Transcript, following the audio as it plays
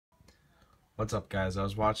What's up, guys? I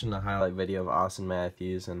was watching a highlight video of Auston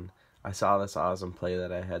Matthews, and I saw this awesome play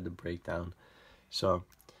that I had to break down. So,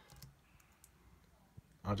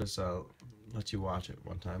 I'll just let you watch it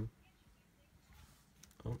one time.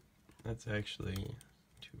 Oh, that's actually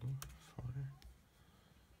too far.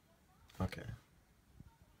 Okay.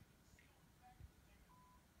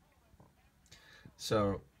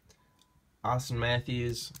 So, Auston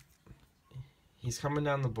Matthews, he's coming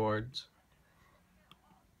down the boards.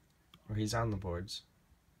 Or he's on the boards.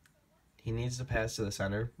 He needs to pass to the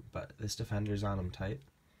center, but this defender's on him tight.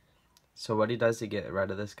 So what he does to get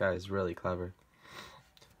rid of this guy is really clever.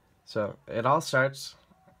 So it all starts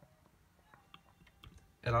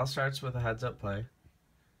with a heads-up play.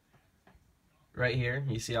 Right here,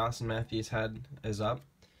 you see Auston Matthews' head is up.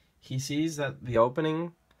 He sees that the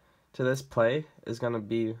opening to this play is going to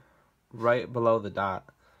be right below the dot.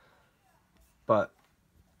 But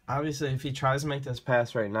obviously, if he tries to make this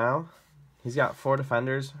pass right now, he's got 4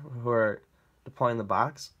 defenders who are deploying the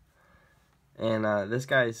box, and this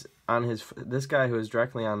guy who is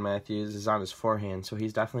directly on Matthews is on his forehand, so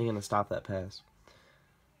he's definitely going to stop that pass.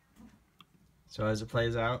 So as it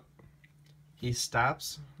plays out, he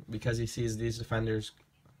stops because he sees these defenders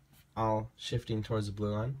all shifting towards the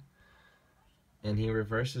blue line, and he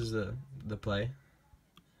reverses the play.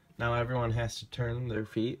 Now everyone has to turn their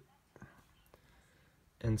feet.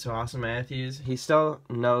 And so Auston Matthews, he still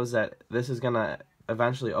knows that this is going to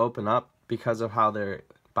eventually open up because of how they're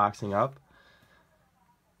boxing up.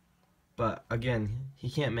 But again,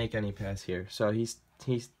 he can't make any pass here. So he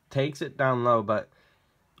takes it down low, but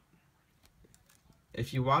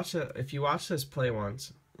if you watch this play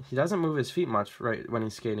once, he doesn't move his feet much right when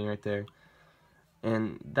he's skating right there.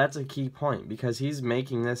 And that's a key point because he's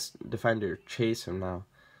making this defender chase him now.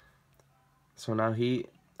 So now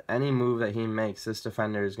any move that he makes, this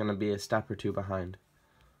defender is going to be a step or two behind.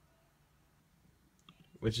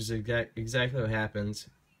 Which is exactly what happens.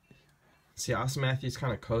 See, Auston Matthews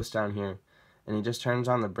kind of coasts down here, and he just turns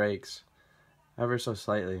on the brakes ever so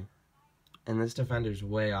slightly. And this defender's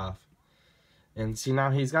way off. And see, now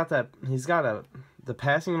the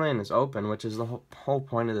passing lane is open, which is the whole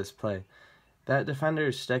point of this play. That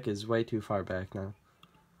defender's stick is way too far back now.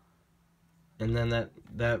 And then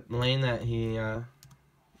that lane that he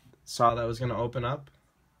saw that was going to open up,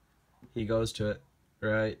 he goes to it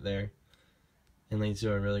right there and leads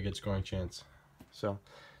to a really good scoring chance. So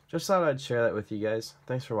just thought I'd share that with you guys.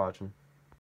 Thanks for watching.